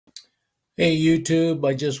Hey YouTube,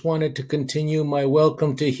 I just wanted to continue my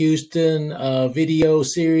Welcome to Houston video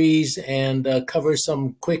series and cover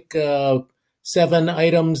some quick 7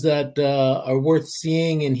 items that are worth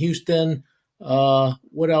seeing in Houston.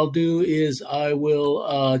 What I'll do is I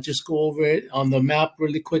will just go over it on the map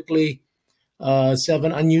really quickly.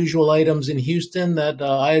 7 unusual items in Houston that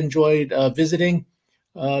I enjoyed visiting.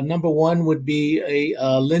 Number one would be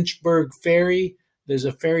a Lynchburg ferry. There's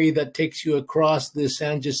a ferry that takes you across the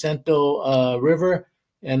San Jacinto River.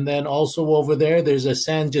 And then also over there's a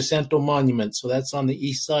San Jacinto Monument. So that's on the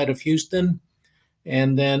east side of Houston.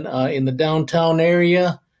 And then in the downtown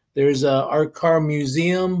area, there's a art car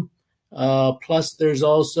museum. Plus, there's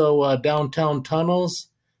also downtown tunnels.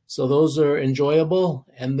 So those are enjoyable.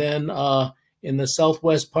 And then in the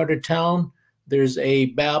southwest part of town, there's a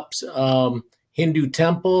BAPS Hindu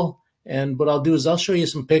temple. And what I'll do is I'll show you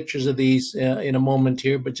some pictures of these in a moment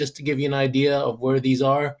here, but just to give you an idea of where these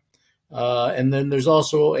are. And then there's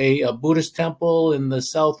also a Buddhist temple in the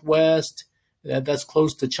southwest that's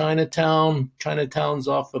close to Chinatown. Chinatown's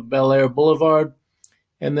off of Bel Air Boulevard.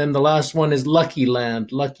 And then the last one is Lucky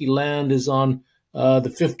Land. Lucky Land is on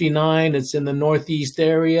the 59. It's in the northeast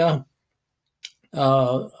area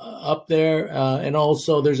up there. And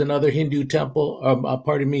also there's another Hindu temple,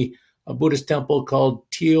 pardon me, a Buddhist temple called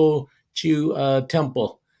Teochew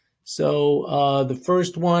Temple. So the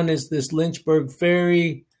first one is this Lynchburg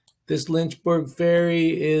ferry. This Lynchburg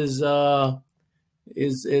ferry is this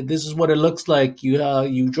is what it looks like.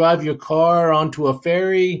 You drive your car onto a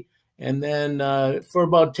ferry, and then for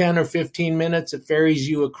about 10 or 15 minutes, it ferries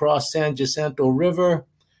you across San Jacinto River.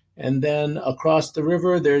 And then across the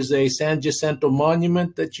river, there's a San Jacinto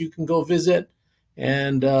Monument that you can go visit.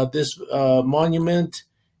 And this monument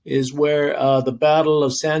is where the Battle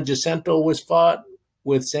of San Jacinto was fought,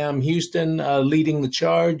 with Sam Houston leading the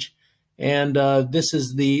charge. And this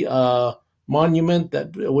is the monument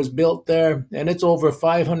that was built there. And it's over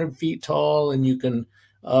 500 feet tall, and you can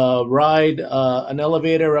ride an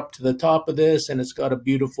elevator up to the top of this, and it's got a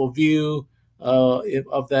beautiful view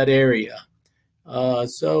of that area.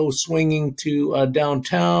 So swinging to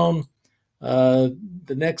downtown,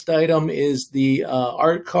 the next item is the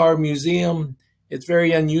Art Car Museum. It's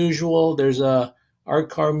very unusual. There's a art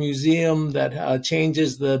car museum that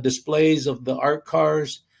changes the displays of the art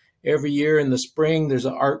cars. Every year in the spring, there's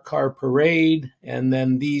an art car parade, and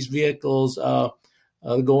then these vehicles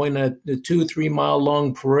go in a 2-3 mile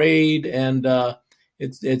long parade, and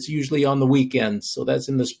it's usually on the weekends. So that's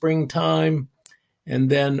in the springtime. And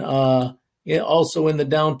then also in the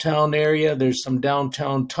downtown area, there's some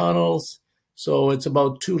downtown tunnels. So it's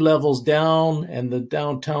about 2 levels down, and the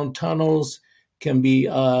downtown tunnels can be,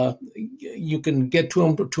 you can get to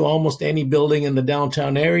them to almost any building in the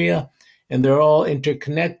downtown area, and they're all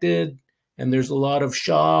interconnected. And there's a lot of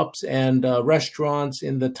shops and restaurants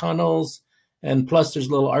in the tunnels. And plus there's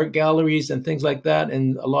little art galleries and things like that.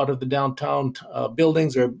 And a lot of the downtown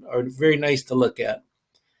buildings are very nice to look at.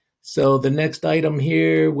 So the next item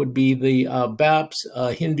here would be the BAPS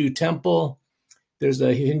Hindu temple. There's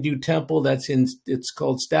a Hindu temple it's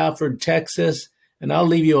called Stafford, Texas. And I'll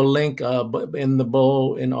leave you a link in the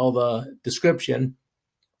below in all the description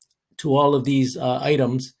to all of these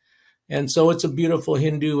items. And so it's a beautiful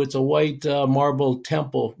Hindu. It's a white marble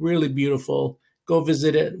temple, really beautiful. Go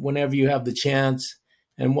visit it whenever you have the chance.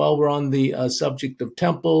 And while we're on the subject of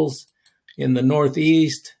temples, in the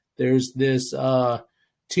northeast, there's this Teochew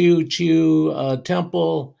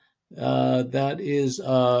Temple that is,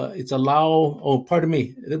 it's a Lao, oh, pardon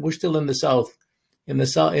me, we're still in the south. In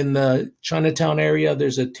the Chinatown area,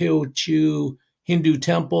 there's a Teochew Hindu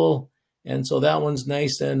temple. And so that one's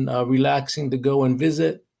nice and relaxing to go and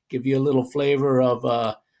visit. Give you a little flavor of,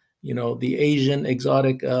 the Asian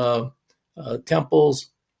exotic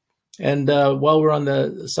temples. And while we're on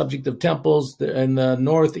the subject of temples, in the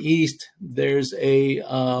northeast, there's a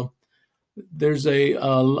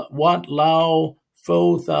Wat Lao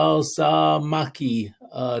Phouthasamakhy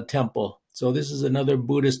temple. So this is another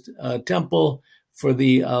Buddhist temple for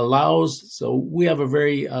the Laos. So we have a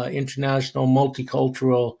very international,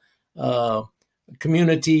 multicultural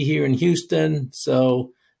community here in Houston.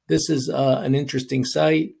 So this is an interesting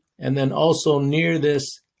site. And then also near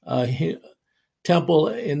this temple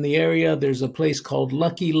in the area, there's a place called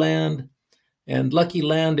Lucky Land. And Lucky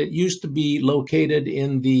Land, it used to be located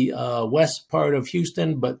in the west part of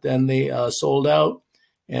Houston, but then they sold out.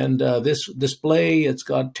 And this display, it's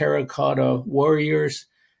got terracotta warriors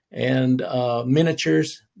and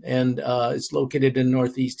miniatures, and it's located in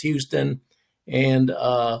Northeast Houston. And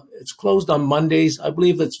it's closed on Mondays. I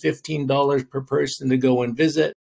believe it's $15 per person to go and visit.